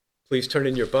Please turn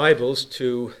in your Bibles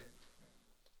to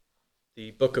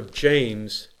the book of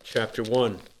James, chapter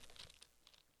 1.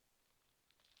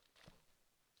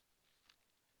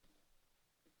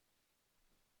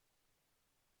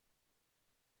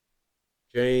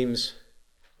 James,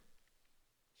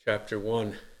 chapter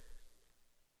 1.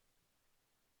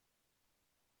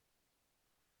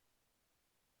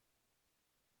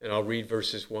 And I'll read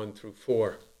verses 1 through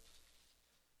 4.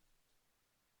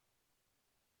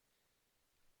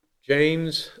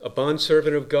 James, a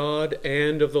bondservant of God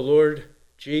and of the Lord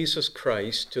Jesus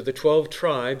Christ, to the 12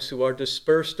 tribes who are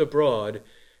dispersed abroad,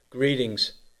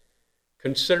 greetings.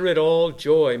 Consider it all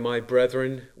joy, my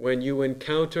brethren, when you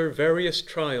encounter various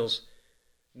trials,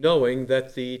 knowing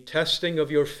that the testing of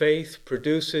your faith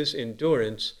produces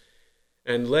endurance,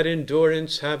 and let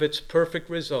endurance have its perfect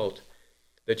result,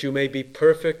 that you may be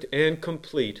perfect and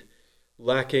complete,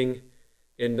 lacking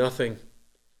in nothing.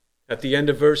 At the end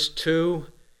of verse 2,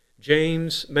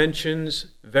 James mentions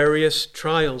various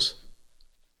trials.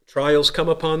 Trials come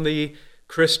upon the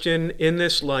Christian in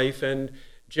this life, and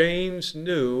James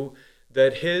knew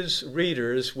that his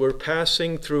readers were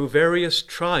passing through various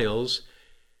trials,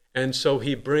 and so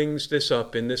he brings this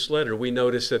up in this letter. We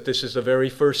notice that this is the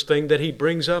very first thing that he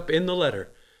brings up in the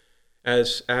letter,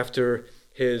 as after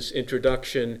his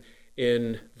introduction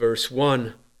in verse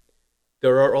 1.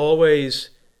 There are always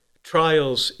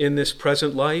trials in this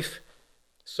present life,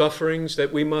 sufferings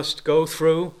that we must go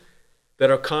through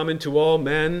that are common to all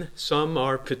men. Some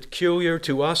are peculiar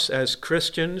to us as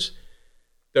Christians.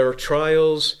 There are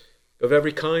trials of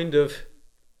every kind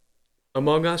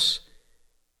among us,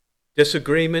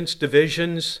 disagreements,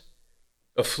 divisions,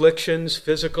 afflictions,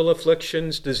 physical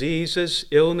afflictions, diseases,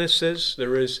 illnesses.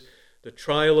 There is the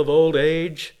trial of old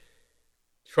age,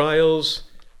 trials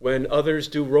when others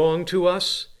do wrong to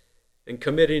us and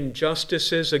commit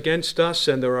injustices against us,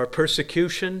 and there are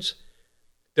persecutions.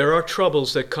 There are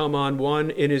troubles that come on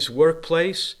one in his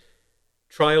workplace,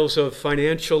 trials of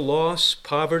financial loss,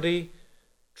 poverty,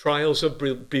 trials of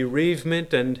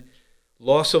bereavement and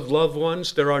loss of loved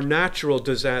ones. There are natural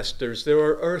disasters. There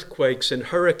are earthquakes and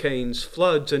hurricanes,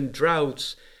 floods and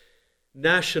droughts,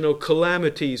 national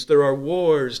calamities. There are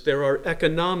wars. There are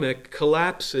economic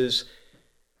collapses.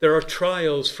 There are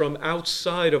trials from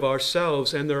outside of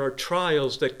ourselves, and there are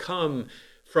trials that come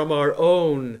from our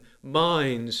own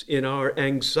minds in our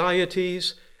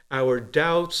anxieties, our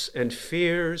doubts and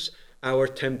fears, our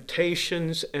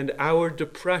temptations, and our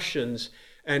depressions.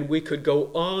 And we could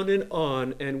go on,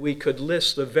 and we could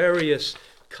list the various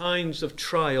kinds of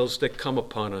trials that come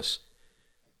upon us.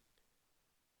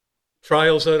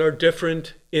 Trials that are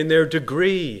different in their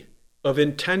degree of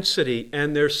intensity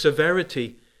and their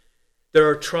severity. There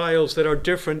are trials that are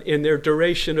different in their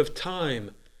duration of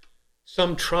time.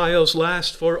 Some trials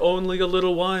last for only a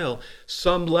little while.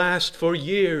 Some last for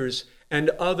years, and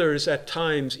others at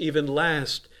times even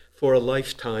last for a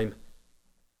lifetime.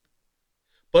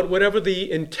 But whatever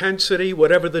the intensity,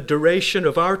 whatever the duration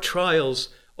of our trials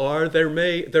are,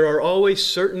 there are always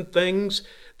certain things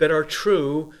that are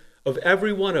true of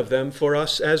every one of them for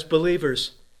us as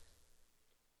believers.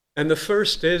 And the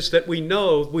first is that we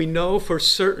know for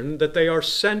certain that they are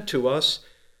sent to us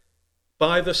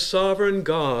by the sovereign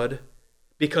God,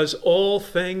 because all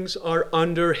things are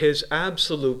under his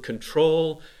absolute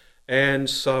control and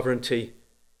sovereignty.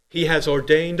 He has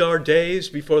ordained our days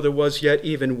before there was yet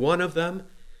even one of them.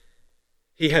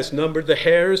 He has numbered the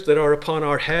hairs that are upon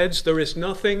our heads. There is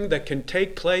nothing that can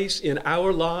take place in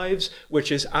our lives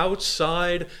which is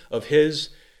outside of his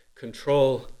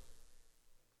control.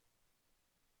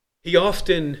 He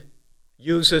often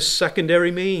uses secondary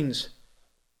means,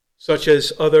 such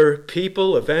as other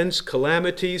people, events,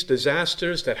 calamities,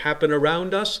 disasters that happen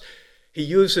around us. He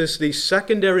uses these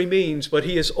secondary means, but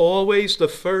he is always the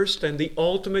first and the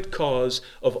ultimate cause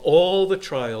of all the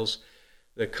trials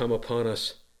that come upon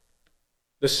us.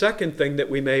 The second thing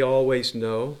that we may always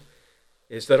know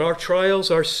is that our trials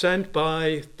are sent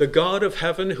by the God of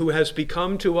heaven, who has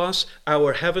become to us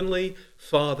our heavenly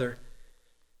Father.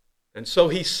 And so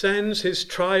he sends his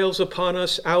trials upon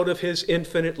us out of his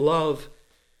infinite love.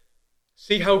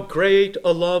 See how great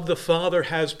a love the Father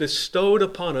has bestowed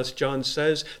upon us, John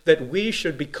says, that we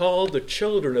should be called the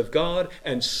children of God,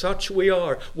 and such we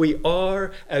are. We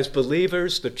are, as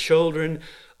believers, the children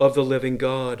of the living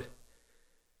God.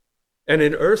 And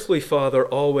an earthly father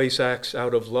always acts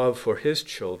out of love for his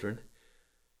children.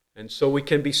 And so we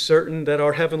can be certain that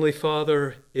our Heavenly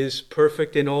Father is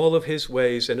perfect in all of his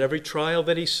ways, and every trial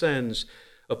that he sends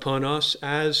upon us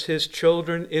as his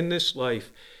children in this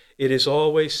life, it is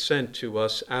always sent to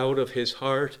us out of his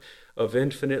heart of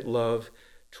infinite love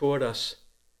toward us.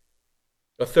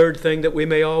 A third thing that we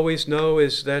may always know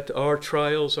is that our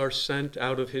trials are sent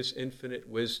out of his infinite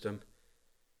wisdom.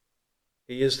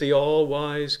 He is the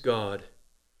all-wise God,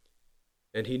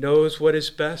 and he knows what is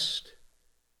best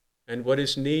and what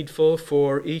is needful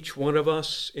for each one of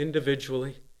us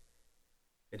individually.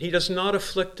 And he does not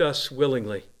afflict us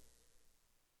willingly.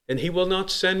 And he will not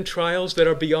send trials that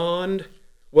are beyond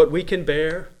what we can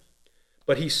bear,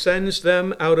 but he sends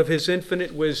them out of his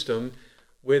infinite wisdom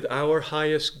with our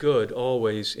highest good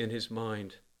always in his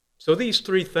mind. So these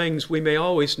three things we may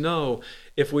always know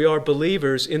if we are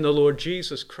believers in the Lord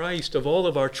Jesus Christ, of all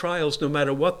of our trials, no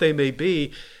matter what they may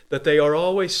be, that they are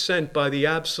always sent by the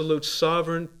absolute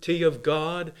sovereignty of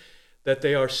God, that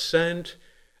they are sent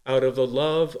out of the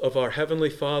love of our Heavenly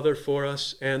Father for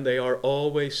us, and they are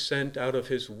always sent out of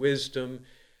his wisdom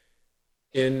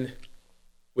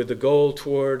with the goal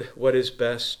toward what is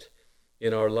best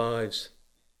in our lives.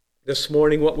 This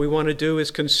morning, what we want to do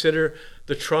is consider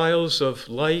the trials of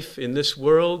life in this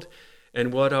world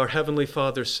and what our Heavenly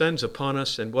Father sends upon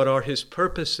us and what are his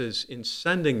purposes in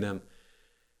sending them,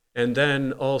 and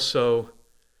then also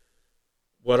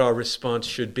what our response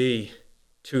should be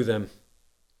to them.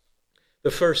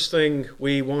 The first thing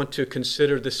we want to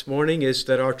consider this morning is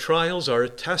that our trials are a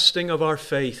testing of our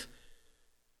faith.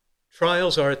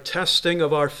 Trials are a testing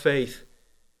of our faith.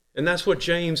 And that's what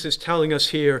James is telling us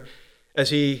here as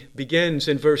he begins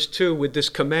in verse 2 with this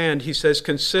command. He says,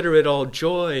 "Consider it all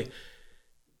joy.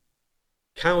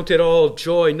 Count it all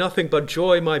joy, nothing but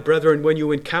joy, my brethren, when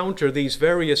you encounter these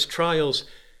various trials."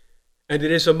 And it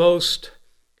is a most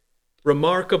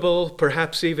remarkable,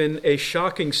 perhaps even a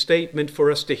shocking statement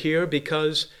for us to hear,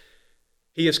 because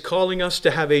he is calling us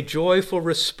to have a joyful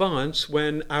response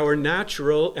when our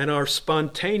natural and our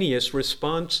spontaneous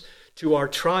response to our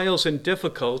trials and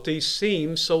difficulties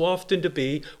seems so often to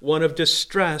be one of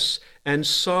distress and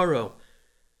sorrow.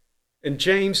 And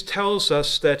James tells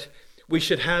us that we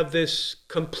should have this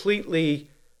completely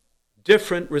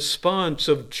different response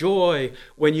of joy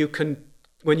when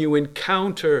you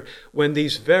encounter, when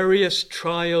these various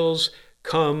trials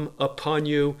come upon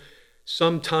you,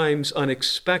 sometimes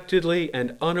unexpectedly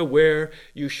and unaware.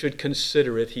 You should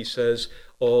consider it, he says,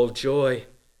 all joy.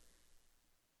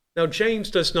 Now, James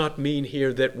does not mean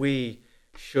here that we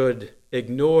should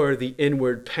ignore the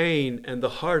inward pain and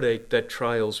the heartache that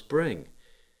trials bring.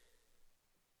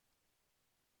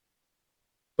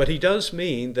 But he does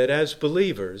mean that as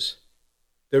believers,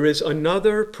 there is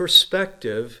another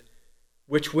perspective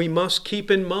which we must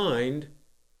keep in mind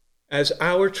as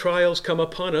our trials come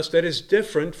upon us that is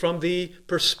different from the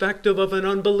perspective of an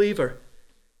unbeliever.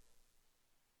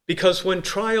 Because when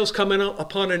trials come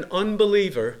upon an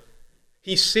unbeliever,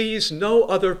 he sees no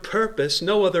other purpose,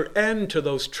 no other end to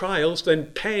those trials than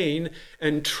pain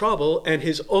and trouble, and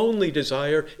his only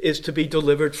desire is to be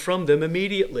delivered from them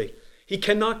immediately. He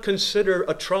cannot consider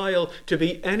a trial to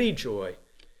be any joy.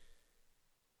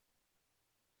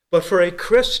 But for a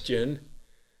Christian,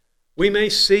 we may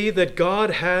see that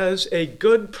God has a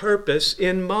good purpose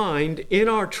in mind in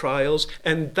our trials,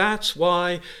 and that's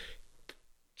why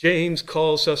James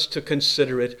calls us to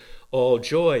consider it all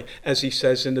joy. As he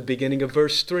says in the beginning of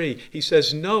verse 3, he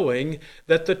says, knowing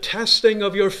that the testing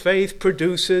of your faith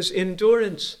produces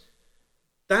endurance.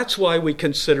 That's why we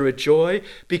consider it joy,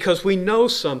 because we know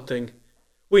something.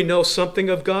 We know something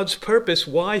of God's purpose,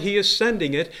 why he is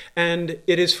sending it, and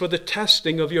it is for the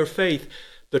testing of your faith.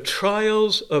 The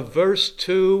trials of verse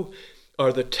 2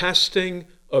 are the testing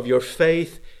of your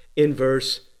faith in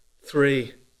verse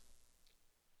 3.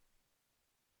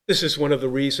 This is one of the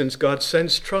reasons God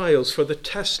sends trials, for the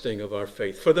testing of our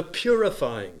faith, for the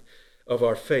purifying of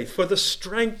our faith, for the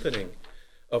strengthening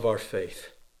of our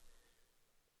faith.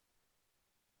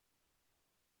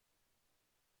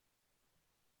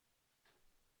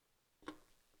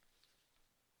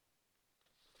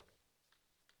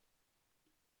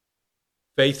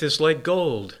 Faith is like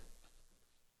gold.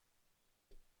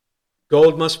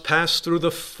 Gold must pass through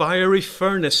the fiery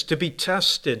furnace to be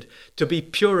tested, to be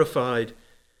purified,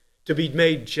 to be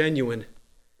made genuine.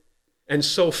 And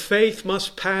so faith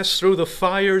must pass through the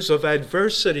fires of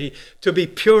adversity to be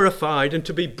purified and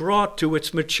to be brought to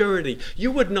its maturity.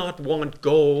 You would not want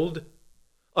gold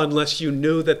unless you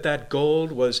knew that that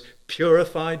gold was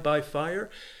purified by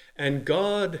fire. And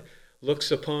God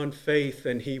looks upon faith,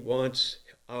 and he wants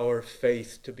our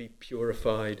faith to be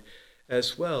purified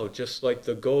as well. Just like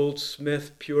the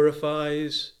goldsmith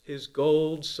purifies his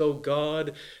gold, so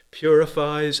God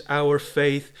purifies our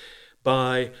faith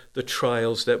by the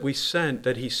trials that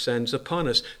he sends upon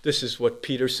us. This is what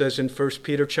Peter says in 1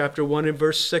 Peter chapter 1 and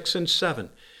verse 6 and 7.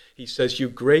 He says, you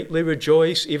greatly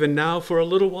rejoice even now for a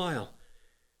little while,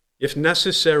 If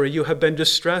necessary, you have been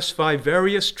distressed by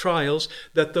various trials,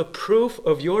 that the proof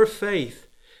of your faith,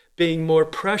 being more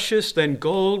precious than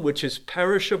gold, which is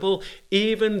perishable,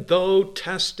 even though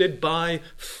tested by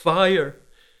fire,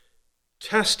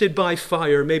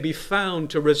 may be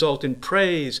found to result in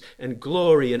praise and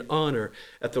glory and honor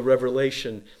at the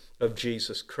revelation of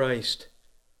Jesus Christ.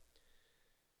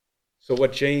 So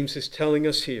what James is telling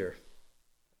us here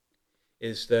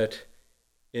is that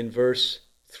in verse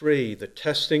 3, the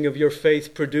testing of your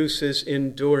faith produces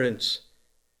endurance.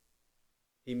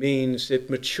 He means it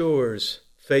matures.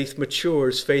 Faith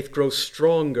matures. Faith grows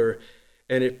stronger.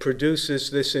 And it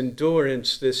produces this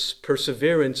endurance, this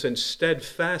perseverance and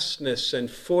steadfastness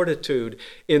and fortitude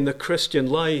in the Christian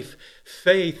life.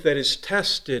 Faith that is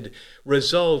tested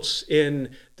results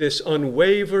in this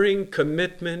unwavering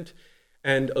commitment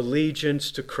and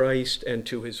allegiance to Christ and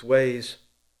to his ways.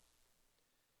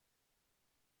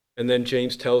 And then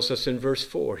James tells us in verse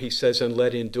 4, he says, and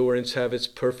let endurance have its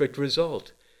perfect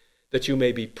result, that you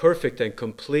may be perfect and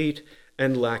complete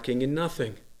and lacking in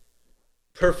nothing.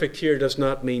 Perfect here does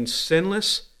not mean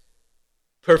sinless.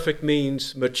 Perfect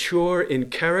means mature in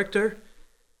character.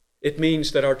 It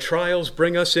means that our trials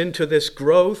bring us into this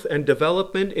growth and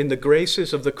development in the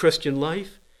graces of the Christian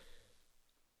life.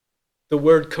 The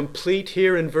word complete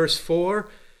here in verse 4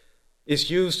 is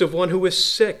used of one who is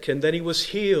sick, and then he was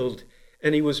healed,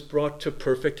 and he was brought to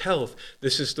perfect health.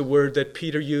 This is the word that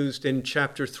Peter used in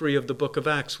chapter 3 of the book of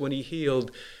Acts when he healed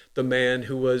the man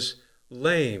who was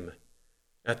lame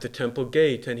at the temple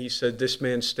gate. And he said, this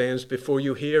man stands before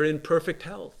you here in perfect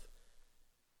health.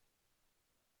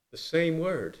 The same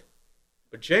word.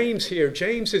 But James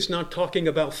is not talking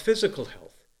about physical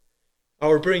health.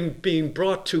 Our being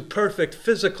brought to perfect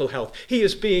physical health. He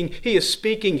is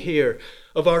speaking here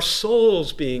of our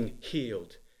souls being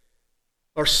healed.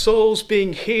 Our souls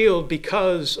being healed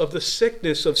because of the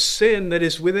sickness of sin that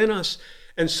is within us.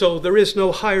 And so there is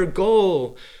no higher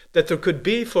goal that there could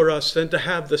be for us than to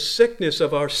have the sickness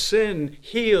of our sin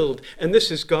healed. And this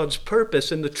is God's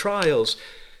purpose in the trials,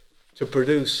 to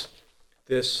produce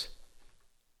this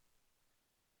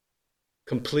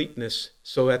completeness.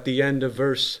 So at the end of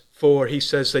verse 4, he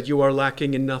says that you are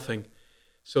lacking in nothing,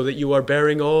 so that you are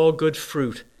bearing all good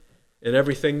fruit and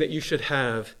everything that you should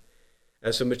have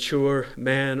as a mature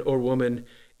man or woman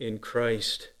in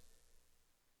Christ.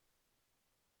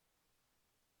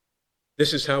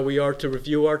 This is how we are to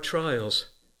review our trials,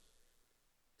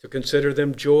 to consider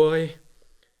them joy,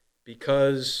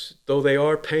 because though they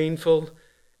are painful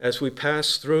as we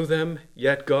pass through them,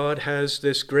 yet God has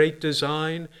this great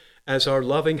design as our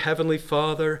loving Heavenly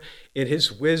Father in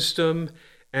his wisdom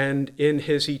and in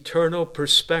his eternal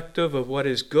perspective of what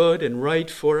is good and right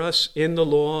for us in the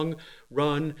long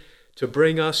run, to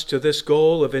bring us to this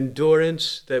goal of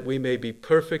endurance, that we may be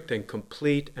perfect and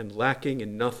complete and lacking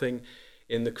in nothing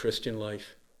in the Christian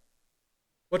life.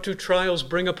 What do trials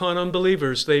bring upon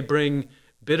unbelievers? They bring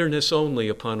bitterness only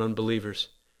upon unbelievers.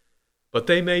 But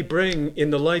they may bring in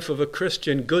the life of a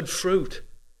Christian good fruit,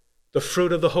 the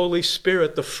fruit of the Holy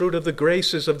Spirit, the fruit of the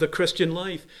graces of the Christian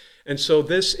life. And so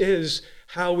this is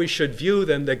how we should view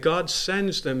them, that God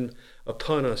sends them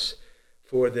upon us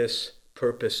for this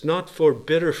purpose, not for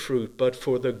bitter fruit, but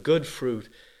for the good fruit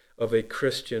of a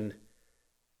Christian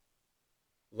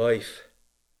life.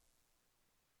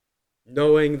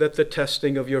 Knowing that the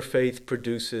testing of your faith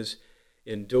produces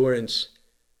endurance.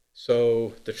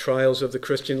 So the trials of the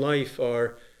Christian life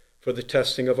are for the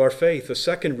testing of our faith. The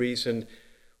second reason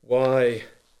why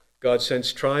God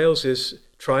sends trials is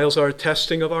trials are a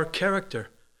testing of our character.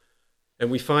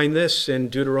 And we find this in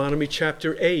Deuteronomy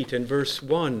chapter 8 and verse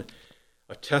 1.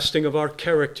 A testing of our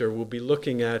character. We'll be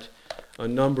looking at a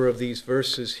number of these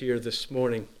verses here this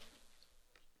morning.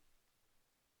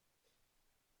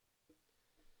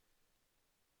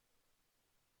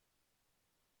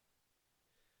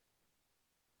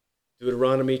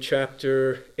 Deuteronomy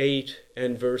chapter 8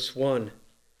 and verse 1.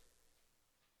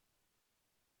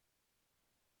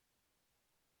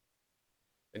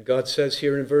 And God says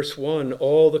here in verse 1,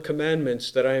 all the commandments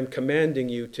that I am commanding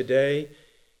you today,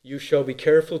 you shall be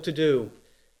careful to do,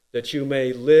 that you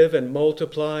may live and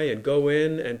multiply and go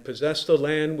in and possess the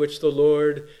land which the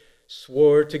Lord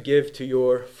swore to give to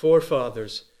your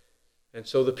forefathers. And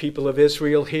so the people of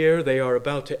Israel here, they are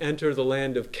about to enter the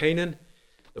land of Canaan,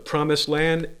 the promised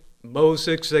land.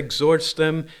 Moses exhorts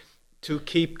them to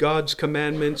keep God's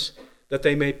commandments that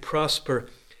they may prosper.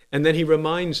 And then he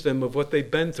reminds them of what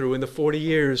they've been through in the 40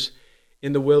 years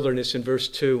in the wilderness in verse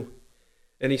 2.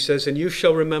 And he says, and you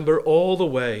shall remember all the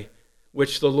way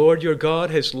which the Lord your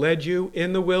God has led you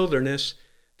in the wilderness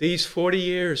these 40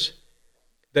 years,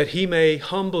 that he may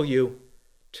humble you,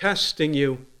 testing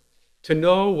you, to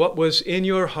know what was in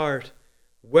your heart,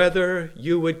 whether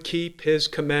you would keep his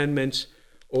commandments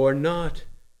or not.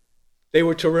 They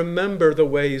were to remember the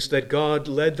ways that God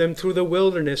led them through the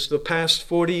wilderness the past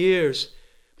 40 years.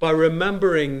 By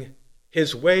remembering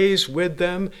his ways with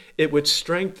them, it would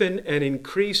strengthen and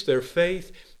increase their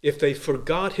faith. If they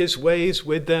forgot his ways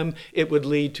with them, it would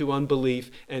lead to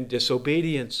unbelief and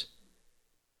disobedience.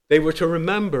 They were to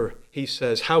remember, he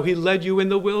says, how he led you in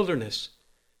the wilderness,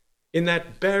 in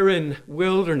that barren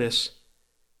wilderness,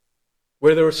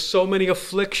 where there were so many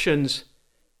afflictions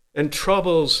and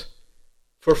troubles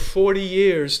for 40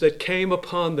 years that came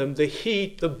upon them, the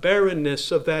heat, the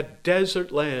barrenness of that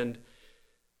desert land,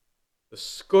 the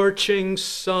scorching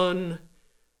sun,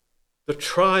 the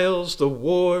trials, the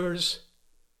wars,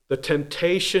 the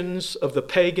temptations of the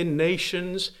pagan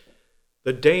nations,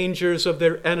 the dangers of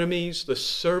their enemies, the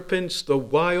serpents, the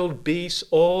wild beasts,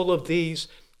 all of these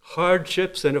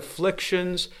hardships and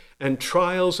afflictions and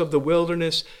trials of the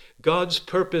wilderness, God's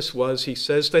purpose was, he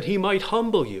says, that he might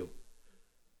humble you.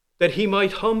 That he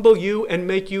might humble you and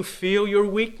make you feel your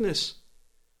weakness.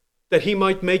 That he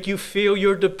might make you feel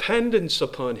your dependence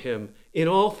upon him in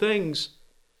all things.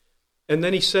 And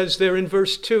then he says there in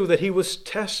verse 2 that he was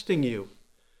testing you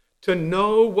to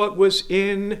know what was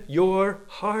in your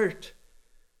heart.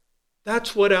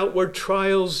 That's what outward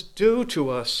trials do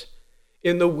to us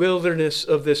in the wilderness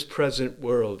of this present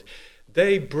world.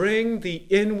 They bring the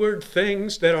inward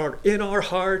things that are in our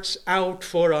hearts out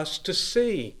for us to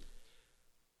see.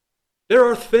 There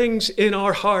are things in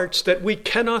our hearts that we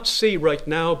cannot see right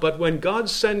now, but when God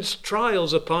sends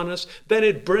trials upon us, then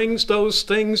it brings those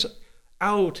things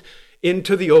out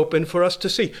into the open for us to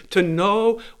see, to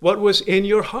know what was in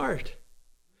your heart.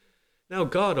 Now,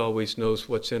 God always knows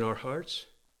what's in our hearts,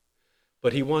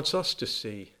 but he wants us to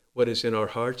see what is in our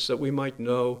hearts, that we might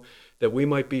know, that we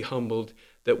might be humbled,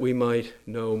 that we might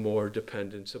know more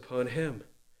dependence upon him.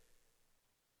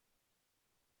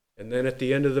 And then at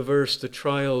the end of the verse, the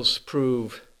trials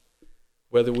prove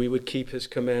whether we would keep his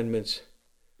commandments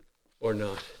or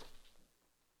not.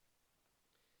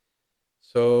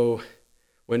 So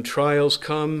when trials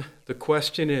come, the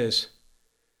question is,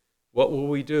 what will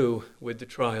we do with the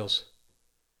trials?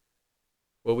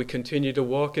 Will we continue to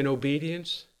walk in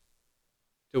obedience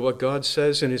to what God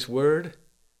says in his word?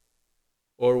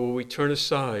 Or will we turn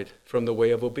aside from the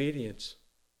way of obedience?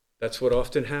 That's what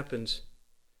often happens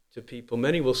to people.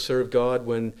 Many will serve God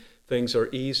when things are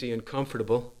easy and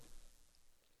comfortable.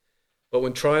 But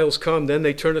when trials come, then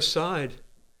they turn aside.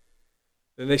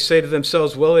 Then they say to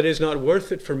themselves, well, it is not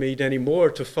worth it for me anymore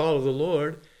to follow the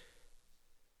Lord.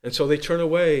 And so they turn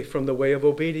away from the way of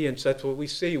obedience. That's what we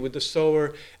see with the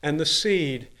sower and the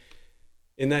seed.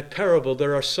 In that parable,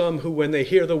 there are some who, when they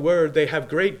hear the word, they have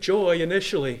great joy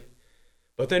initially.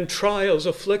 But then trials,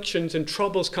 afflictions, and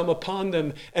troubles come upon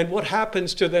them. And what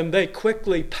happens to them? They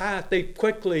quickly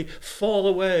fall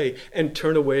away and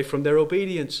turn away from their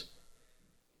obedience.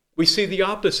 We see the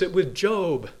opposite with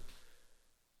Job.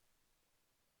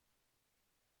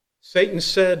 Satan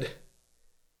said,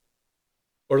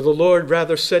 or the Lord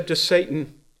rather said to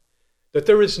Satan, that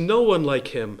there is no one like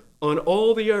him on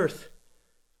all the earth,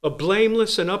 a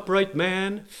blameless and upright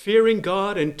man, fearing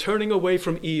God and turning away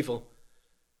from evil.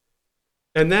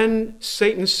 And then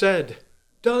Satan said,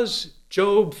 does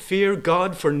Job fear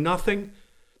God for nothing?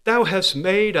 Thou hast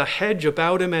made a hedge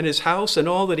about him and his house and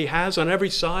all that he has on every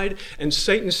side. And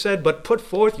Satan said, but put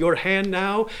forth your hand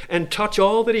now and touch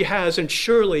all that he has, and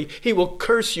surely he will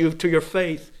curse you to your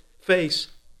face.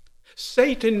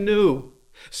 Satan knew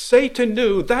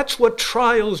that's what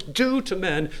trials do to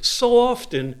men so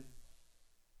often.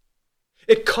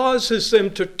 It causes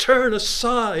them to turn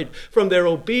aside from their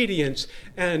obedience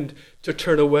and to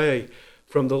turn away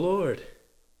from the Lord.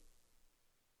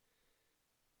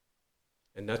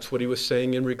 And that's what he was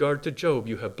saying in regard to Job.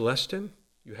 You have blessed him.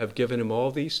 You have given him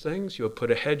all these things. You have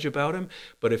put a hedge about him.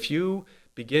 But if you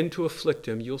begin to afflict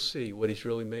him, you'll see what he's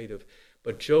really made of.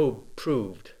 But Job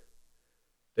proved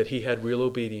that he had real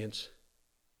obedience.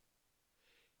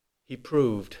 He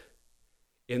proved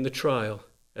in the trial,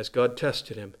 as God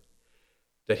tested him,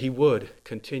 that he would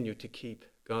continue to keep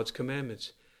God's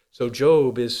commandments. So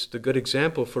Job is the good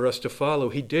example for us to follow.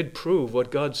 He did prove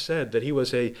what God said, that he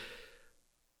was a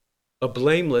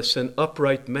blameless and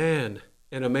upright man,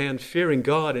 and a man fearing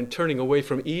God and turning away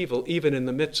from evil, even in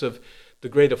the midst of the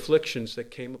great afflictions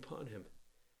that came upon him.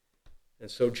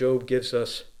 And so Job gives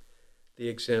us the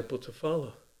example to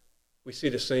follow. We see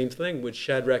the same thing with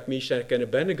Shadrach, Meshach, and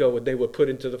Abednego when they were put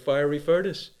into the fiery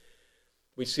furnace.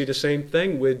 We see the same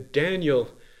thing with Daniel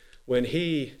when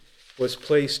he was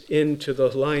placed into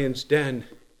the lion's den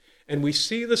And we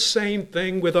see the same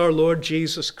thing with our Lord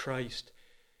Jesus Christ.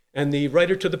 And the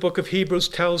writer to the book of Hebrews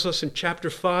tells us in chapter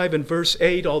 5 and verse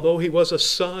 8, although he was a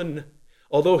son,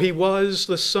 although he was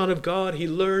the Son of God, he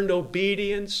learned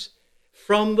obedience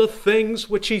from the things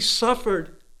which he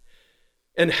suffered.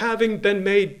 And having been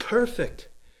made perfect,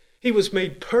 he was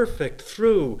made perfect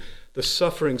through the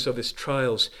sufferings of his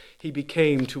trials. He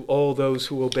became to all those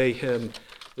who obey him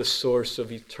the source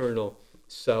of eternal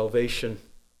salvation.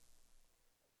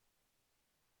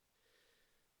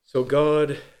 So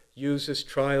God uses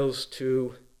trials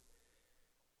to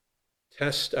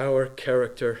test our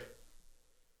character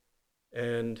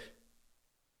and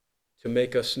to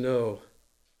make us know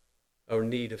our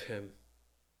need of him.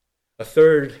 A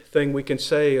third thing we can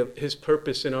say of his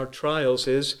purpose in our trials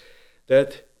is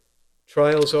that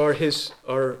trials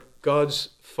are God's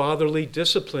fatherly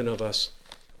discipline of us.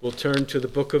 We'll turn to the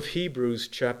book of Hebrews,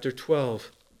 chapter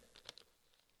 12.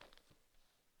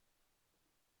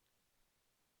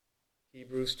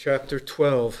 Hebrews chapter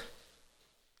 12.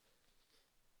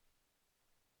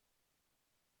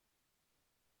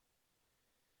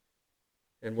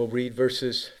 And we'll read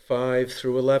verses 5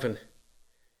 through 11.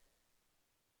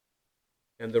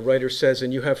 And the writer says,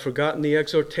 "And you have forgotten the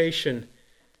exhortation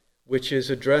which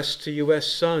is addressed to you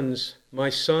as sons.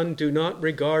 My son, do not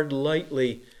regard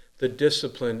lightly the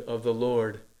discipline of the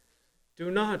Lord." Do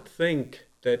not think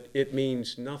that it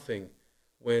means nothing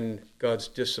when God's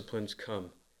disciplines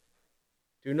come.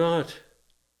 Do not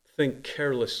think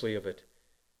carelessly of it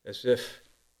as if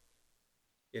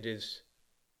it is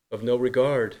of no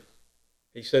regard.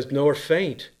 He says, nor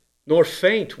faint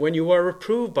when you are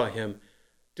reproved by him.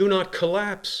 Do not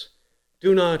collapse.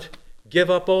 Do not give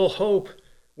up all hope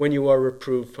when you are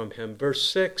reproved from him. Verse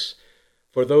 6,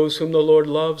 "For those whom the Lord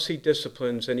loves, he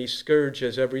disciplines, and he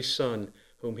scourges every son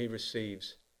whom he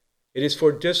receives. It is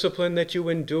for discipline that you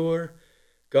endure.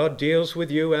 God deals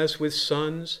with you as with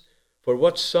sons. For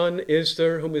what son is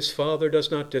there whom his father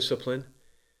does not discipline?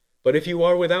 But if you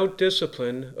are without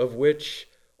discipline, of which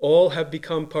all have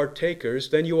become partakers,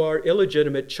 then you are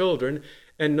illegitimate children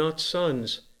and not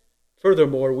sons.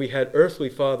 Furthermore, we had earthly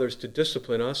fathers to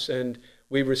discipline us, and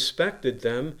we respected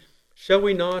them. Shall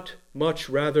we not much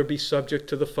rather be subject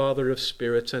to the Father of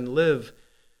spirits and live?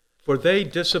 For they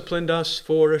disciplined us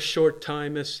for a short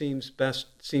time as seemed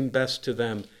best to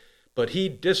them. But he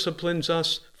disciplines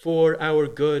us for our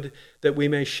good, that we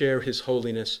may share his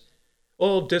holiness.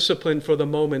 All discipline for the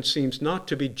moment seems not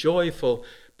to be joyful,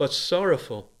 but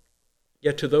sorrowful.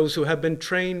 Yet to those who have been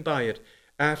trained by it,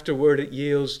 afterward it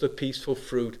yields the peaceful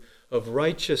fruit of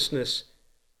righteousness."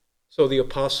 So the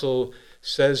apostle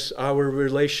says our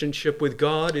relationship with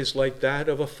God is like that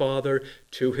of a father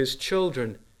to his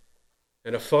children.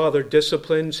 And a father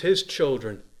disciplines his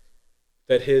children,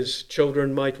 that his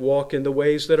children might walk in the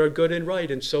ways that are good and right.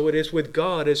 And so it is with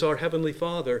God as our heavenly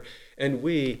Father, and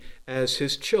we as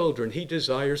his children. He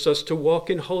desires us to walk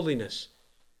in holiness.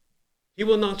 He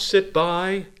will not sit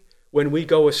by when we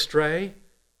go astray.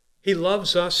 He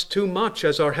loves us too much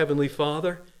as our heavenly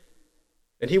Father.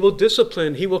 And he will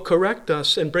discipline, he will correct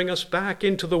us and bring us back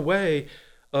into the way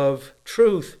of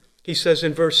truth. He says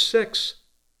in verse 6,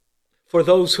 "For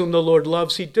those whom the Lord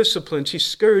loves, he disciplines, he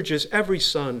scourges every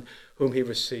son whom he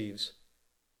receives."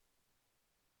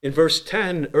 In verse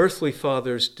 10, earthly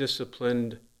fathers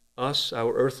disciplined us.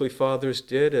 Our earthly fathers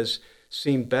did as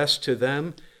seemed best to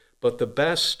them, but the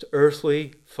best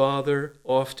earthly father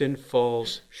often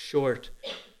falls short.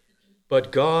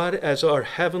 But God, as our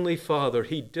heavenly Father,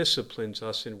 he disciplines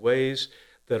us in ways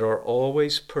that are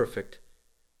always perfect,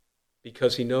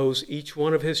 because he knows each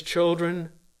one of his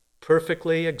children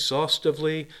perfectly,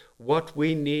 exhaustively, what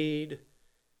we need,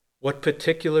 what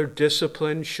particular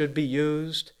discipline should be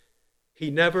used.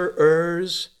 He never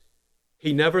errs.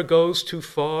 He never goes too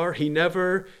far. He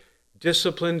never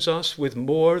disciplines us with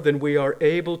more than we are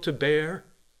able to bear.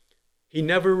 He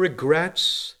never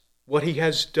regrets what he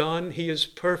has done. He is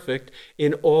perfect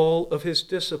in all of his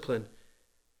discipline.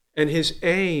 And his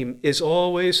aim is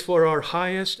always for our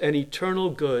highest and eternal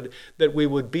good, that we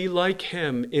would be like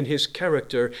him in his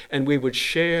character and we would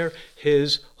share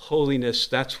his holiness.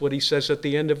 That's what he says at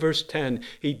the end of verse 10.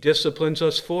 He disciplines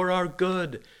us for our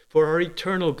good, for our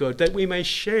eternal good, that we may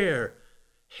share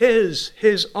his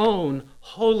own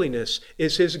holiness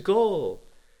is his goal.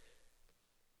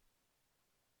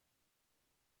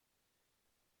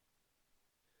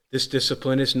 This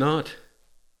discipline does not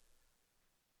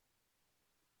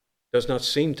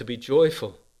seem to be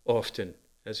joyful often.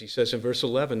 As he says in verse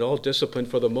 11, all discipline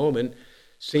for the moment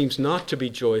seems not to be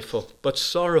joyful, but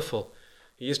sorrowful.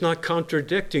 He is not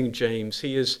contradicting James.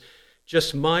 He is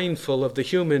just mindful of the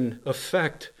human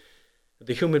effect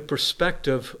the human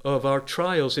perspective of our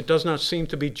trials. It does not seem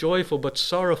to be joyful but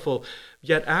sorrowful.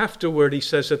 Yet afterward, he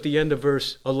says at the end of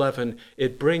verse 11,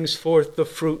 it brings forth the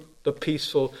fruit, the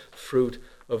peaceful fruit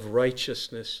of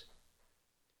righteousness.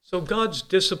 So God's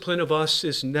discipline of us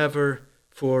is never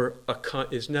a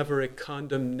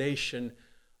condemnation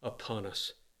upon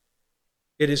us.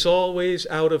 It is always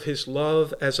out of his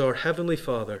love as our Heavenly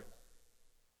Father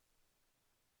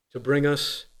to bring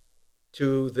us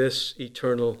to this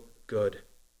eternal good.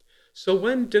 So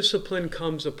when discipline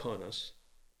comes upon us,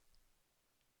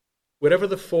 whatever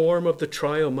the form of the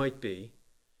trial might be,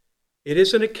 it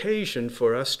is an occasion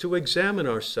for us to examine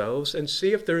ourselves and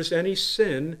see if there is any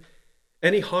sin,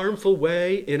 any harmful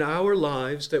way in our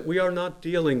lives that we are not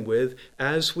dealing with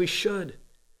as we should.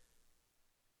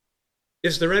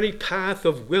 Is there any path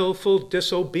of willful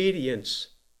disobedience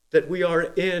that we are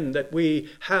in that we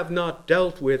have not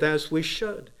dealt with as we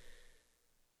should?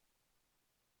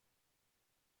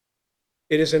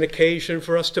 It is an occasion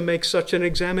for us to make such an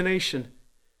examination,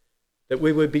 that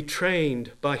we would be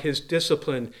trained by his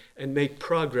discipline and make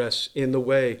progress in the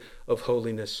way of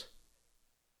holiness.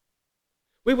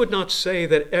 We would not say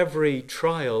that every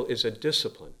trial is a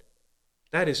discipline.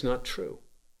 That is not true.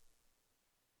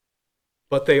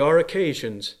 But they are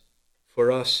occasions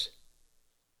for us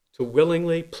to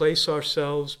willingly place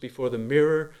ourselves before the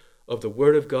mirror of the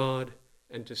Word of God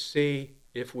and to see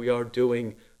if we are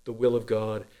doing the will of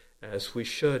God as we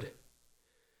should.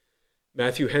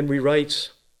 Matthew Henry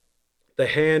writes, "The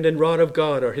hand and rod of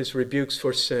God are his rebukes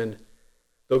for sin.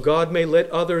 Though God may let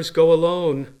others go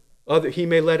alone, he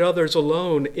may let others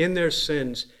alone in their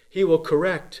sins, he will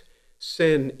correct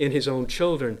sin in his own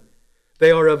children.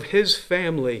 They are of his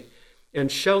family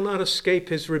and shall not escape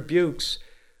his rebukes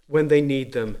when they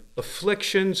need them.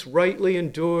 Afflictions rightly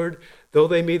endured, though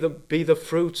they may be the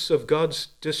fruits of God's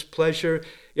displeasure,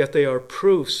 yet they are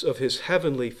proofs of his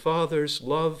heavenly Father's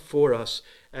love for us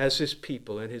as his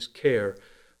people and his care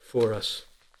for us."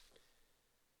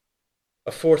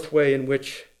 A fourth way in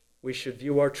which we should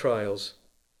view our trials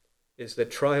is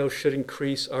that trials should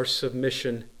increase our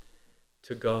submission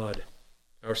to God.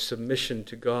 Our submission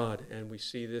to God. And we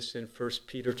see this in 1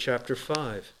 Peter chapter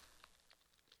 5.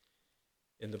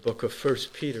 In the book of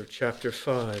 1 Peter chapter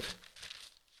 5.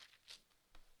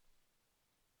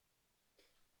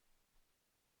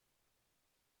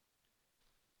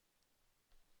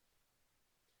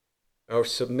 Our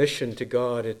submission to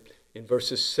God in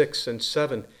verses 6 and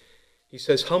 7. He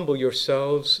says, "Humble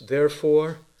yourselves,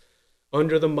 therefore,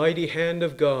 under the mighty hand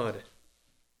of God,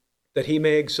 that he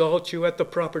may exalt you at the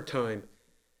proper time,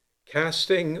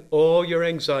 casting all your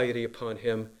anxiety upon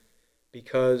him,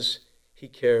 because he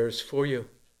cares for you."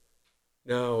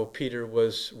 Now, Peter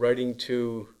was writing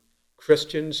to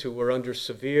Christians who were under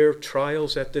severe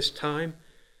trials at this time.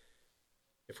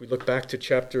 If we look back to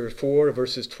chapter 4,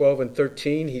 verses 12 and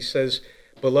 13, he says,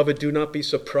 "Beloved, do not be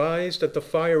surprised at the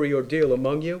fiery ordeal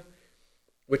among you,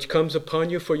 which comes upon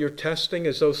you for your testing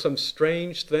as though some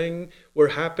strange thing were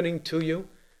happening to you.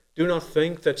 Do not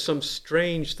think that some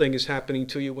strange thing is happening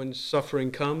to you when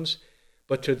suffering comes,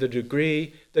 but to the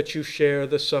degree that you share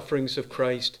the sufferings of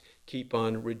Christ, keep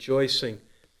on rejoicing,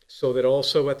 so that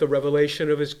also at the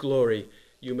revelation of his glory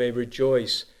you may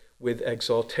rejoice with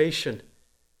exaltation."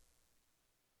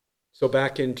 So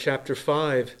back in chapter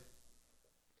 5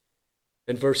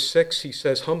 and verse 6, he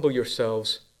says, "Humble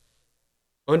yourselves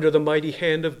under the mighty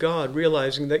hand of God,"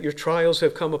 realizing that your trials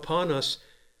have come upon us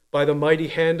by the mighty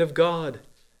hand of God.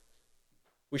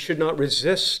 We should not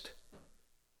resist.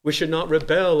 We should not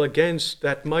rebel against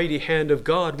that mighty hand of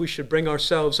God. We should bring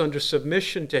ourselves under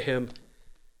submission to him.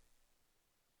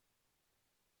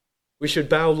 We should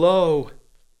bow low.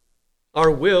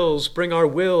 Bring our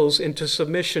wills into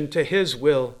submission to his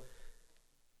will.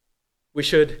 We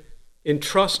should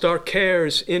entrust our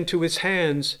cares into his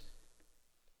hands.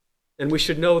 And we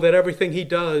should know that everything he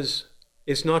does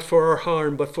is not for our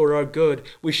harm, but for our good.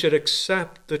 We should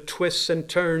accept the twists and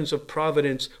turns of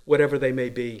providence, whatever they may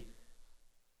be.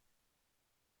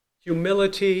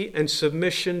 Humility and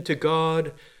submission to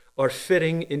God are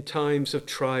fitting in times of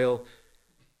trial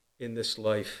in this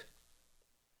life.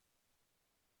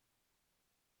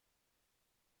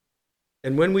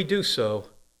 And when we do so,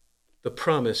 the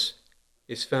promise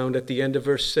is found at the end of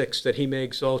verse 6, that he may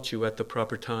exalt you at the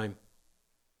proper time.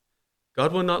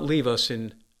 God will not leave us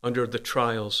under the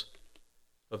trials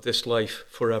of this life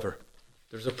forever.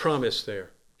 There's a promise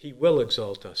there. He will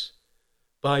exalt us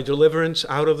by deliverance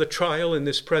out of the trial in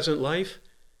this present life,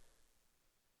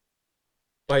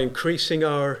 by increasing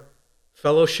our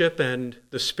fellowship and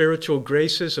the spiritual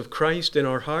graces of Christ in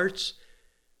our hearts,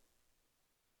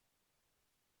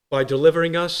 by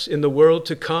delivering us in the world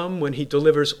to come, when he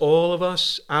delivers all of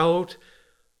us out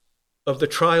of the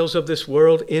trials of this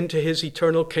world into his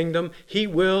eternal kingdom, he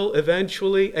will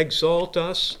eventually exalt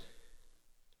us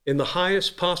in the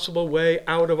highest possible way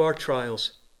out of our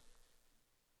trials.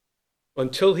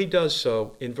 Until he does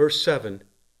so, in verse 7,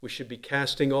 we should be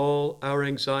casting all our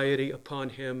anxiety upon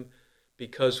him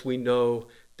because we know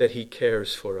that he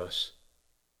cares for us.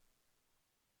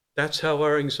 That's how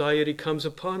our anxiety comes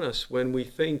upon us, when we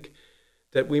think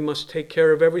that we must take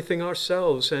care of everything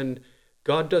ourselves and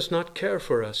God does not care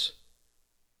for us.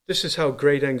 This is how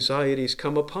great anxieties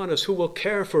come upon us. Who will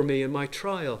care for me in my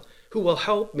trial? Who will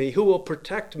help me? Who will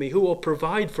protect me? Who will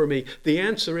provide for me? The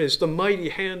answer is the mighty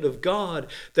hand of God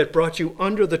that brought you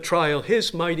under the trial.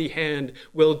 His mighty hand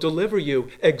will deliver you,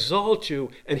 exalt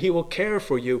you, and he will care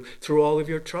for you through all of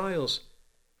your trials.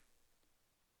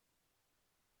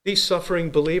 These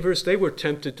suffering believers, they were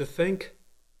tempted to think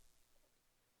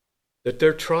that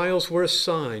their trials were a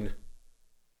sign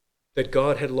that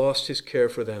God had lost his care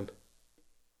for them.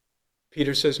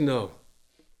 Peter says, no.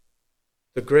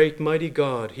 The great mighty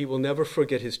God, he will never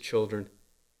forget his children.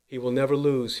 He will never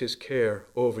lose his care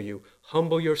over you.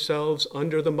 Humble yourselves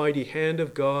under the mighty hand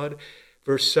of God.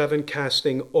 Verse 7,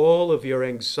 casting all of your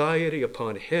anxiety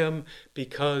upon him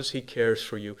because he cares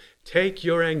for you. Take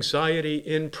your anxiety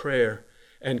in prayer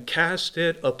and cast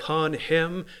it upon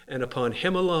him and upon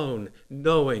him alone,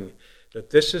 knowing that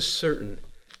this is certain,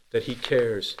 that he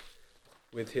cares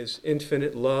with his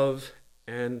infinite love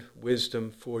and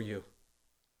wisdom for you.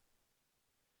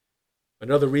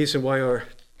 Another reason for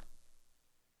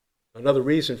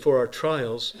our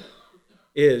trials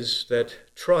is that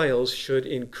trials should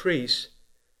increase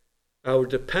our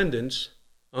dependence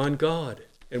on God.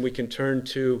 And we can turn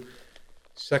to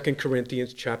 2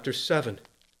 Corinthians chapter 7.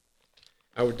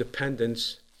 Our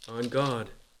dependence on God.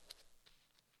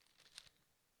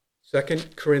 2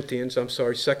 Corinthians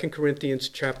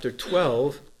chapter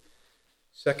 12.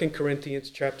 2 Corinthians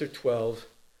chapter 12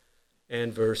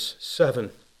 and verse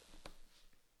 7.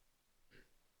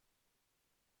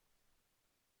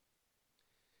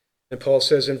 And Paul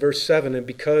says in verse 7, and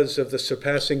because of the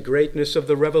surpassing greatness of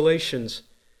the revelations,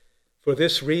 for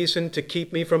this reason, to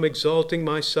keep me from exalting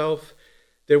myself,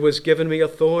 there was given me a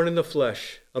thorn in the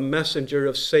flesh, a messenger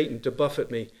of Satan to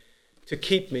buffet me, to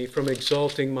keep me from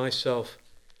exalting myself.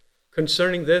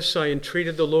 Concerning this I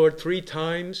entreated the Lord 3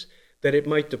 times, that it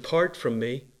might depart from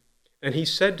me. And he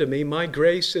said to me, my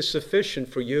grace is sufficient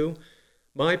for you,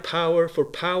 for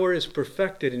power is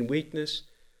perfected in weakness.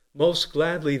 Most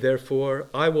gladly, therefore,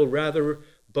 I will rather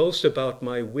boast about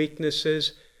my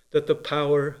weaknesses, that the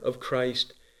power of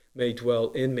Christ may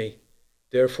dwell in me.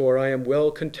 Therefore I am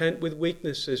well content with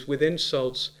weaknesses, with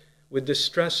insults, with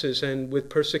distresses, and with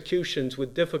persecutions,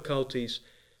 with difficulties,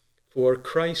 for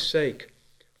Christ's sake.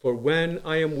 For when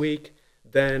I am weak,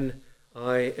 then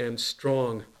I am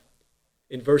strong.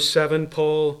 In verse 7,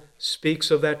 Paul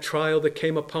speaks of that trial that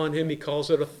came upon him. He calls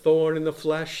it a thorn in the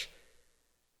flesh.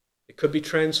 It could be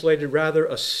translated rather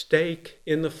a stake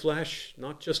in the flesh,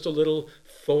 not just a little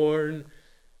thorn.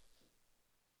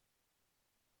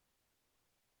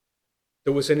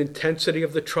 There was an intensity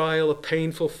of the trial, a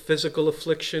painful physical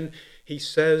affliction. He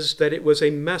says that it was a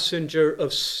messenger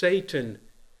of Satan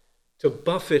to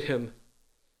buffet him.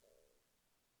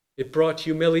 It brought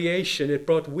humiliation. It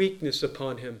brought weakness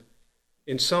upon him.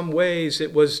 In some ways,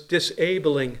 it was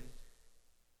disabling.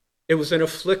 It was an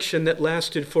affliction that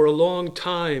lasted for a long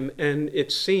time, and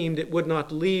it seemed it would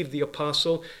not leave the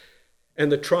apostle.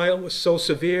 And the trial was so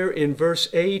severe, in verse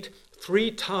 8,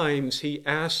 3 times he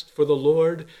asked for the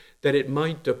Lord that it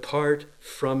might depart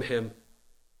from him.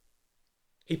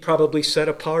 He probably set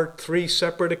apart 3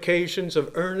 separate occasions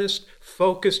of earnest,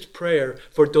 focused prayer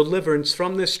for deliverance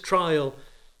from this trial.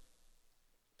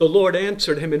 The Lord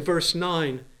answered him in verse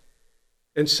 9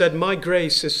 and said, my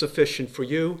grace is sufficient for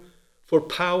you,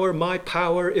 for my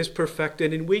power is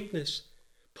perfected in weakness.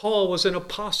 Paul was an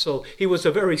apostle. He was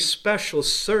a very special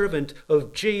servant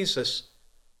of Jesus.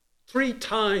 3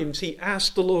 times he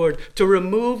asked the Lord to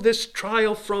remove this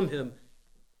trial from him.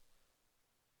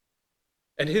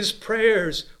 And his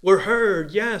prayers were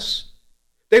heard, yes.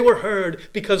 They were heard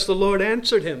because the Lord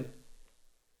answered him.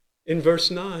 In verse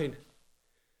 9.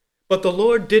 But the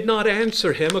Lord did not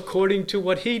answer him according to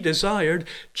what he desired.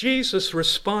 Jesus'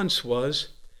 response was,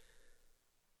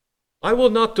 I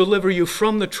will not deliver you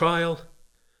from the trial,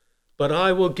 but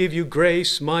I will give you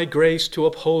grace, my grace, to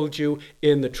uphold you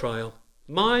in the trial.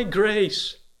 My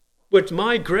grace, with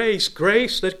my grace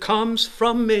that comes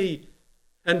from me,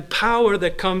 and power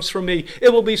that comes from me,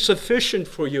 it will be sufficient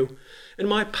for you. And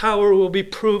my power will be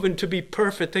proven to be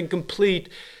perfect and complete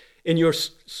in your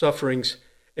sufferings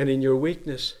and in your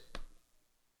weakness.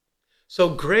 So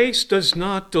grace does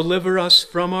not deliver us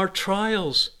from our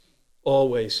trials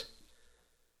always,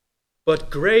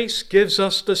 but grace gives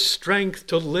us the strength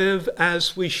to live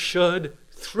as we should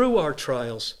through our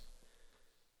trials.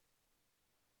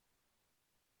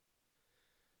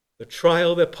 The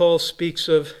trial that Paul speaks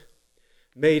of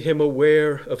made him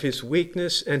aware of his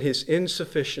weakness and his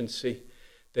insufficiency,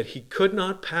 that he could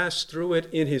not pass through it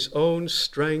in his own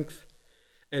strength,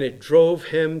 and it drove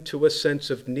him to a sense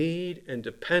of need and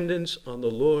dependence on the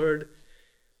Lord.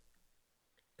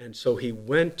 And so he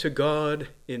went to God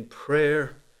in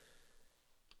prayer.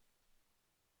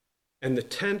 And the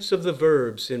tense of the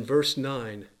verbs in verse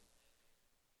 9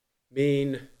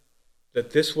 mean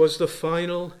that this was the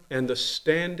final and the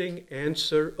standing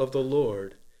answer of the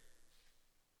Lord,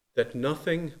 that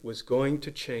nothing was going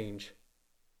to change.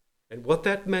 And what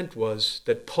that meant was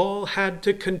that Paul had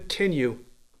to continue.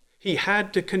 He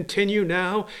had to continue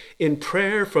now in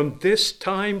prayer from this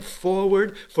time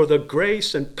forward for the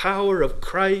grace and power of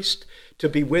Christ to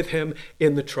be with him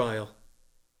in the trial.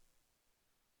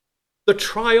 The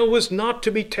trial was not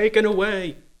to be taken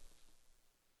away.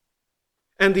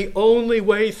 And the only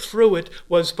way through it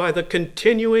was by the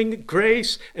continuing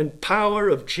grace and power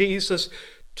of Jesus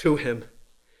to him.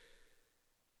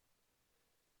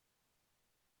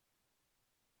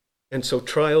 And so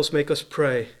trials make us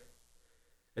pray,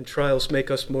 and trials make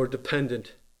us more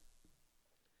dependent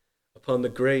upon the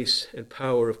grace and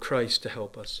power of Christ to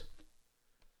help us.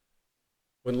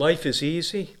 When life is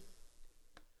easy,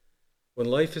 when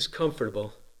life is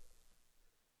comfortable,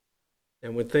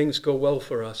 and when things go well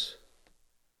for us,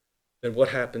 then what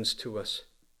happens to us?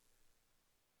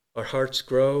 Our hearts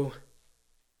grow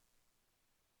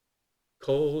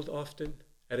cold often,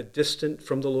 at a distance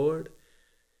from the Lord.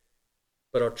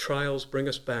 But our trials bring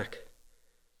us back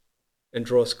and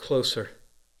draw us closer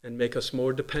and make us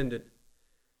more dependent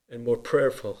and more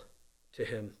prayerful to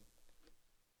him.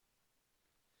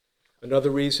 Another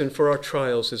reason for our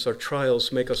trials is our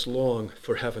trials make us long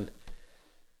for heaven.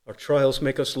 Our trials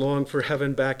make us long for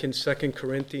heaven back in 2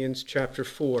 Corinthians chapter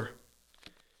 4.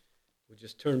 We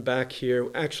just turn back here.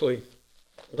 Actually,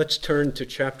 let's turn to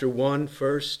chapter 1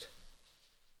 first.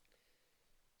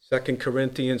 2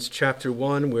 Corinthians chapter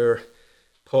 1, where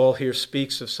Paul here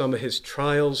speaks of some of his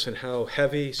trials and how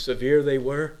heavy, severe they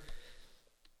were.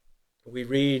 We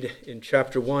read in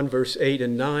chapter 1, verse 8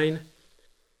 and 9.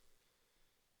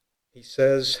 He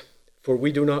says, "For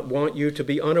we do not want you to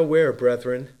be unaware,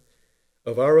 brethren,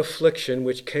 of our affliction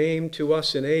which came to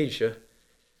us in Asia,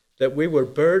 that we were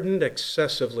burdened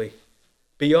excessively,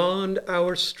 beyond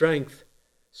our strength,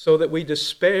 so that we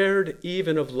despaired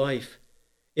even of life.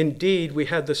 Indeed, we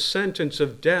had the sentence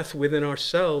of death within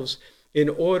ourselves, in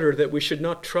order that we should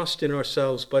not trust in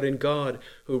ourselves, but in God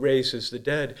who raises the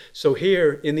dead." So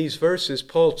here in these verses,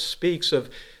 Paul speaks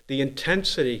of the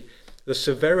intensity, the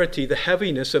severity, the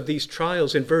heaviness of these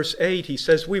trials. In verse 8, he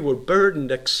says, we were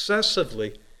burdened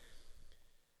excessively.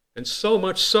 And so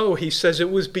much so, he says,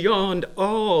 it was beyond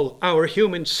all our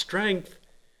human strength.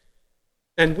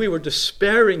 And we were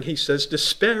despairing, he says,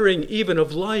 despairing even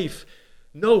of life.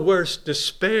 No worse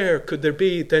despair could there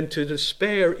be than to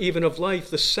despair even of life.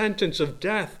 The sentence of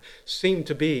death seemed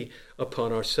to be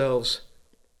upon ourselves.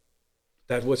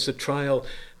 That was the trial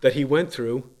that he went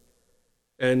through.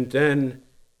 And then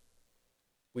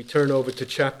we turn over to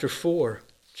chapter 4.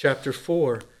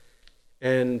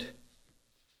 And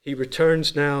he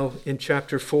returns now in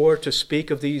chapter 4 to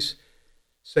speak of these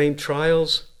same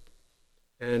trials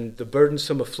and the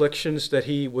burdensome afflictions that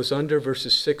he was under,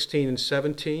 verses 16 and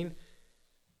 17.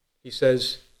 He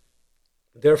says,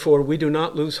 "Therefore we do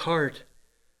not lose heart,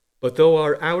 but though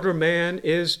our outer man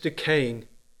is decaying,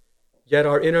 yet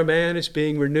our inner man is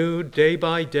being renewed day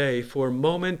by day, for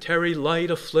momentary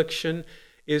light affliction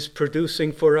is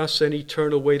producing for us an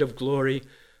eternal weight of glory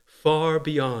far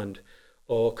beyond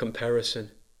all comparison."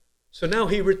 So now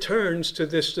he returns to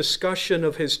this discussion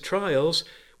of his trials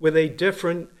with a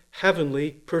different heavenly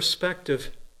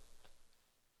perspective.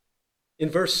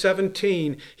 In verse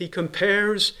 17, he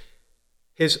compares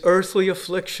his earthly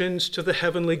afflictions to the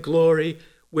heavenly glory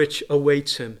which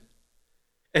awaits him.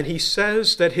 And he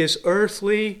says that his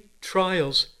earthly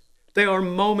trials, they are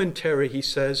momentary, he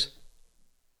says.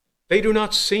 They do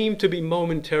not seem to be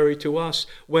momentary to us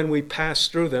when we pass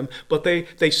through them, but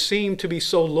they seem to be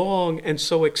so long and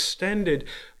so extended.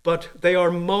 But they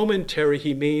are momentary,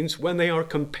 he means, when they are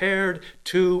compared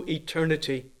to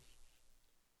eternity.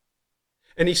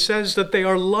 And he says that they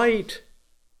are light.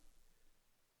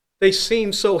 They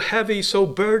seem so heavy, so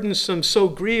burdensome, so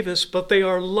grievous, but they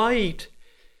are light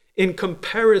in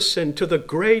comparison to the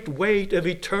great weight of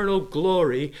eternal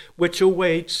glory which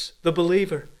awaits the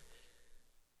believer.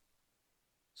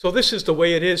 So this is the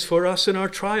way it is for us in our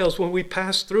trials when we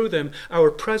pass through them.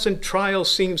 Our present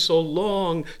trials seem so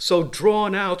long, so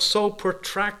drawn out, so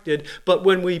protracted, but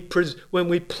when we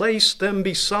place them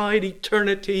beside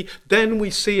eternity, then we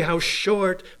see how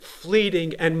short,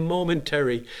 fleeting, and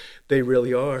momentary they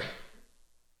really are.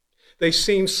 They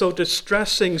seem so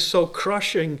distressing, so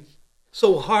crushing,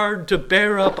 so hard to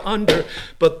bear up under,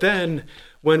 but then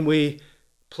when we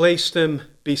place them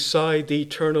beside the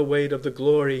eternal weight of the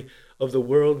glory of the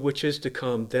world which is to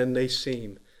come, then they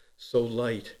seem so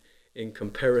light in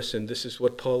comparison. This is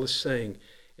what Paul is saying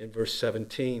in verse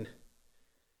 17.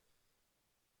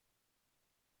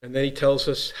 And then he tells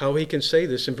us how he can say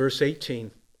this in verse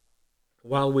 18.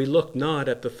 While we look not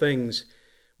at the things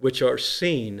which are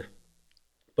seen,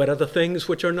 but at the things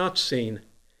which are not seen.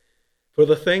 For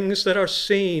the things that are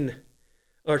seen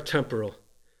are temporal,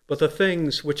 but the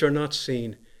things which are not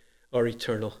seen are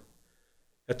eternal.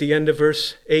 At the end of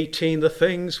verse 18, the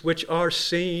things which are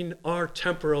seen are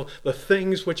temporal. The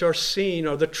things which are seen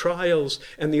are the trials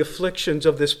and the afflictions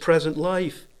of this present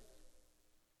life.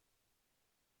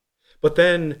 But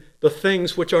then the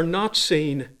things which are not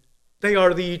seen, they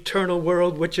are the eternal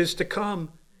world which is to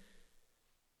come.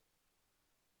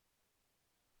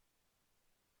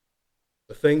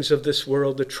 The things of this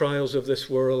world, the trials of this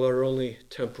world are only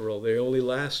temporal. They only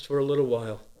last for a little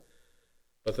while.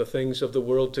 But the things of the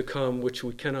world to come, which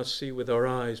we cannot see with our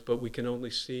eyes, but we can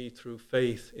only see through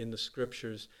faith in the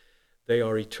Scriptures, they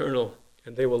are eternal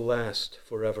and they will last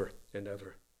forever and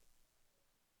ever.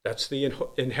 That's the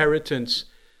inheritance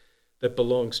that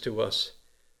belongs to us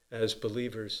as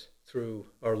believers through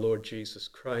our Lord Jesus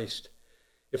Christ.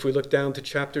 If we look down to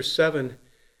chapter 5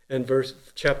 and verse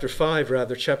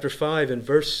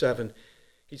 7,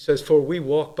 he says, "For we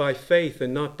walk by faith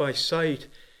and not by sight."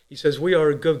 He says, "We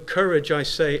are of good courage, I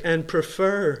say, and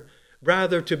prefer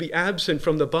rather to be absent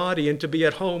from the body and to be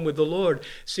at home with the Lord."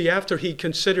 See, after he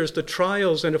considers the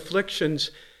trials and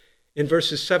afflictions in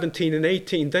verses 17 and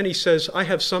 18, then he says, "I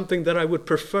have something that I would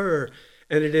prefer,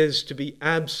 and it is to be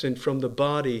absent from the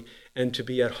body and to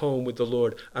be at home with the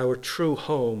Lord," our true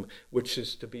home, which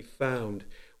is to be found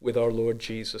with our Lord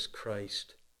Jesus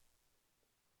Christ.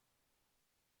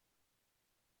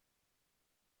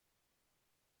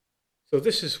 So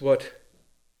this is what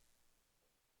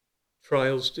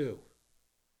trials do.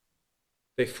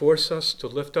 They force us to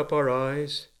lift up our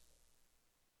eyes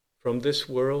from this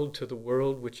world to the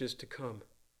world which is to come.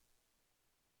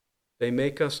 They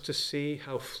make us to see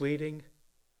how fleeting,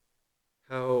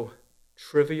 how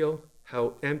trivial,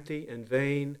 how empty and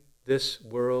vain this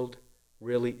world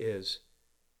really is.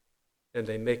 And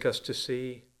they make us to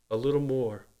see a little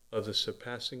more of the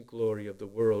surpassing glory of the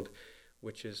world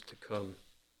which is to come.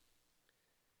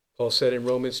 Paul said in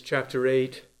Romans chapter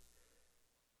 8,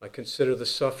 "I consider the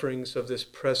sufferings of this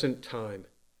present time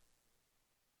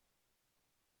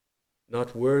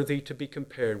not worthy to be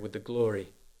compared with the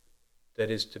glory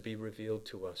that is to be revealed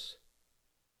to us."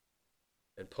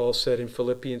 And Paul said in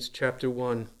Philippians chapter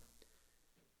 1,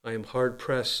 "I am hard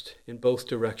pressed in both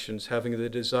directions, having the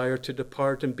desire to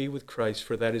depart and be with Christ,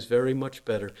 for that is very much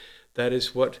better." That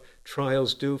is what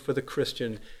trials do for the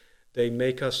Christian. They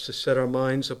make us to set our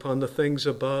minds upon the things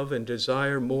above and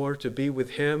desire more to be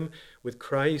with him, with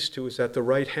Christ, who is at the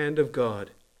right hand of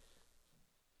God.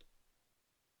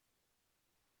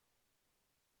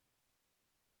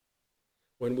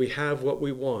 When we have what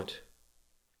we want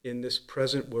in this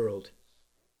present world,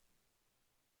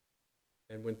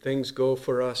 and when things go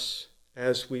for us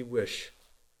as we wish,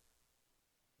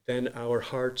 then our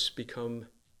hearts become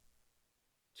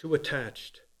too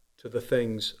attached to the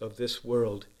things of this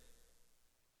world.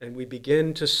 And we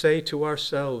begin to say to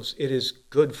ourselves, it is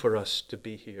good for us to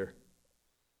be here.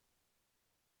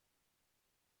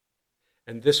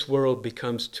 And this world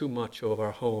becomes too much of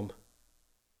our home.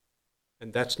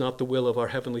 And that's not the will of our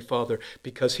Heavenly Father,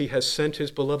 because he has sent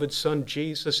his beloved Son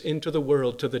Jesus into the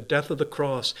world to the death of the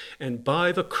cross, and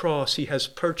by the cross he has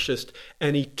purchased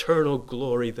an eternal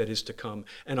glory that is to come.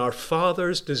 And our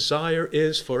Father's desire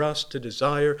is for us to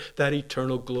desire that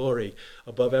eternal glory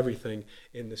above everything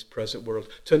in this present world,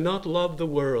 to not love the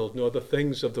world nor the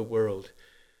things of the world.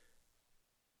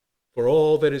 For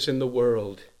all that is in the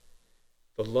world,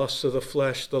 the lusts of the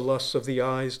flesh, the lusts of the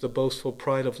eyes, the boastful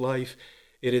pride of life,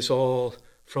 it is all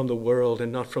from the world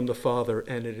and not from the Father,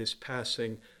 and it is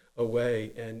passing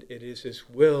away, and it is his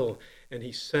will, and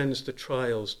he sends the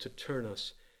trials to turn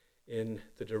us in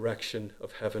the direction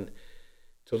of heaven,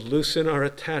 to loosen our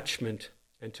attachment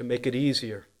and to make it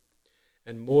easier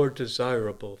and more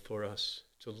desirable for us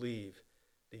to leave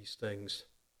these things.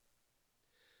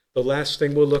 The last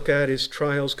thing we'll look at is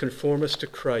trials conform us to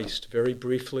Christ. Very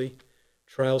briefly,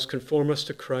 trials conform us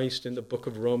to Christ in the book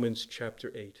of Romans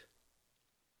chapter 8.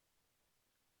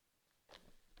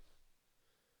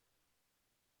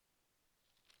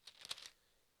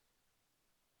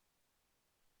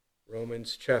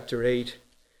 Romans chapter 8,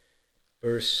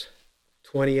 verse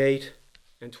 28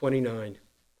 and 29.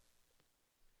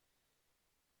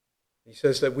 He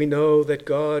says that we know that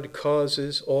God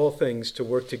causes all things to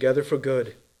work together for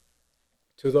good,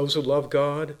 to those who love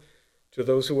God, to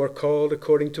those who are called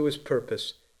according to his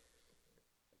purpose.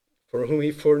 For whom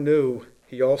he foreknew,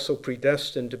 he also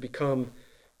predestined to become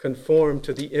conformed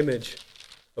to the image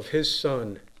of his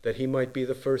Son, that he might be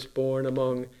the firstborn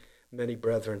among many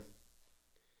brethren.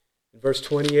 In verse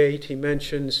 28, he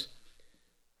mentions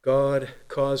God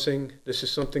causing, this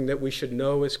is something that we should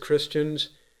know as Christians,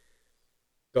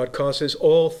 God causes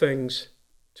all things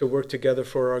to work together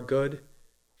for our good,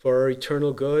 for our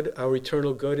eternal good. Our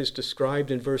eternal good is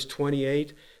described in verse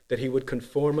 28, that he would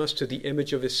conform us to the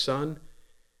image of his Son.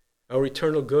 Our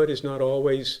eternal good is not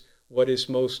always what is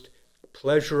most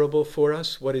pleasurable for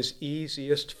us, what is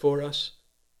easiest for us.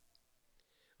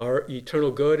 Our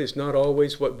eternal good is not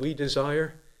always what we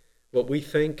desire, what we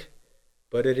think,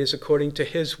 but it is according to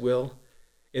his will.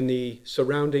 In the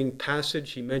surrounding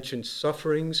passage, he mentions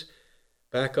sufferings.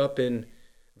 Back up in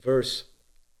verse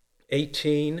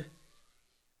 18,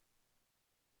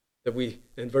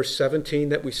 in verse 17,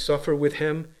 that we suffer with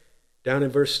him. Down in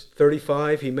verse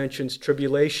 35, he mentions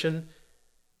tribulation,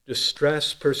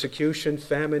 distress, persecution,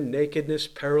 famine, nakedness,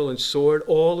 peril, and sword.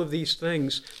 All of these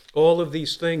things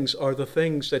are the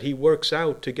things that he works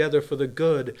out together for the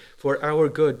good, for our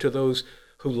good, to those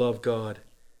who love God.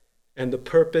 And the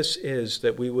purpose is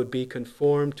that we would be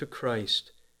conformed to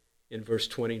Christ in verse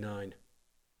 29.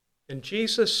 And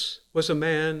Jesus was a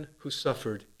man who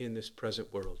suffered in this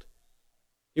present world.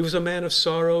 He was a man of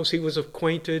sorrows. He was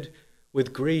acquainted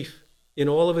with grief in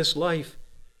all of his life.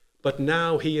 But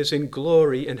now he is in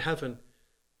glory in heaven.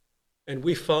 And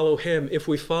we follow him. If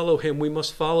we follow him, we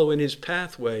must follow in his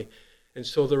pathway. And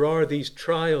so there are these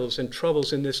trials and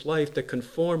troubles in this life that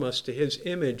conform us to his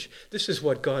image. This is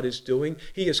what God is doing.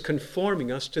 He is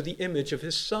conforming us to the image of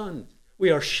his Son. We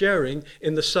are sharing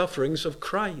in the sufferings of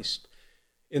Christ,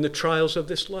 in the trials of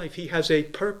this life. He has a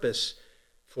purpose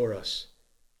for us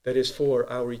that is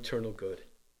for our eternal good.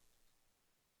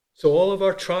 So all of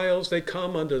our trials, they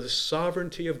come under the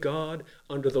sovereignty of God,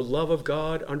 under the love of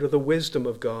God, under the wisdom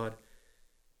of God.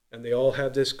 And they all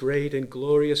have this great and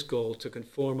glorious goal to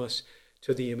conform us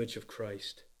to the image of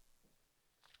Christ.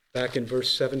 Back in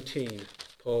verse 17,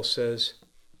 Paul says,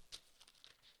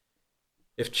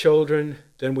 "If children,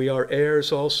 then we are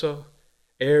heirs also,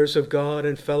 heirs of God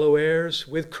and fellow heirs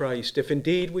with Christ, if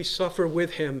indeed we suffer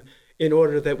with him, in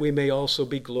order that we may also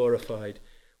be glorified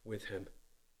with him."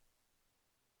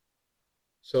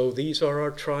 So these are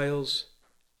our trials.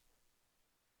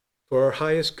 For our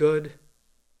highest good,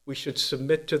 we should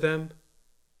submit to them.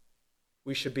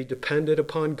 We should be dependent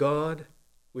upon God.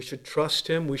 We should trust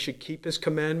him. We should keep his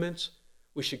commandments.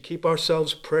 We should keep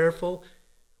ourselves prayerful.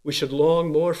 We should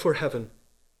long more for heaven,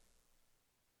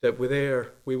 that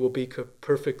there we will be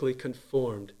perfectly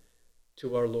conformed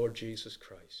to our Lord Jesus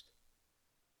Christ.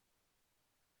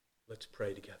 Let's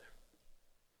pray together.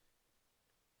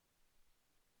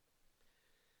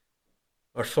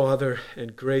 Our Father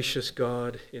and gracious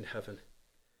God in heaven,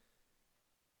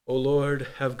 O Lord,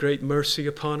 have great mercy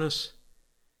upon us.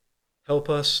 Help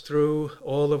us through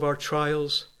all of our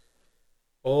trials,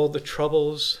 all the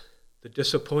troubles, the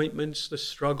disappointments, the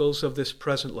struggles of this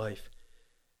present life.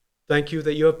 Thank you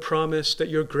that you have promised that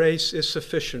your grace is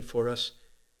sufficient for us.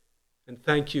 And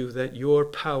thank you that your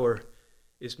power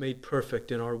is made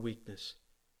perfect in our weakness.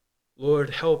 Lord,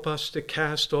 help us to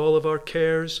cast all of our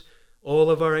cares,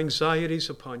 all of our anxieties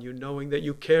upon you, knowing that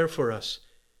you care for us.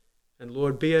 And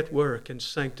Lord, be at work and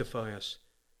sanctify us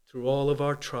through all of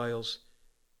our trials,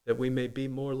 that we may be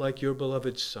more like your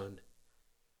beloved Son.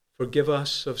 Forgive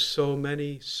us of so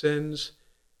many sins.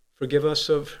 Forgive us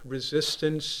of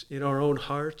resistance in our own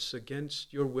hearts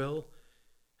against your will.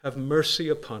 Have mercy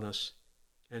upon us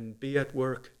and be at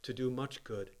work to do much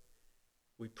good.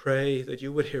 We pray that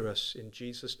you would hear us in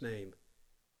Jesus' name.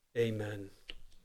 Amen.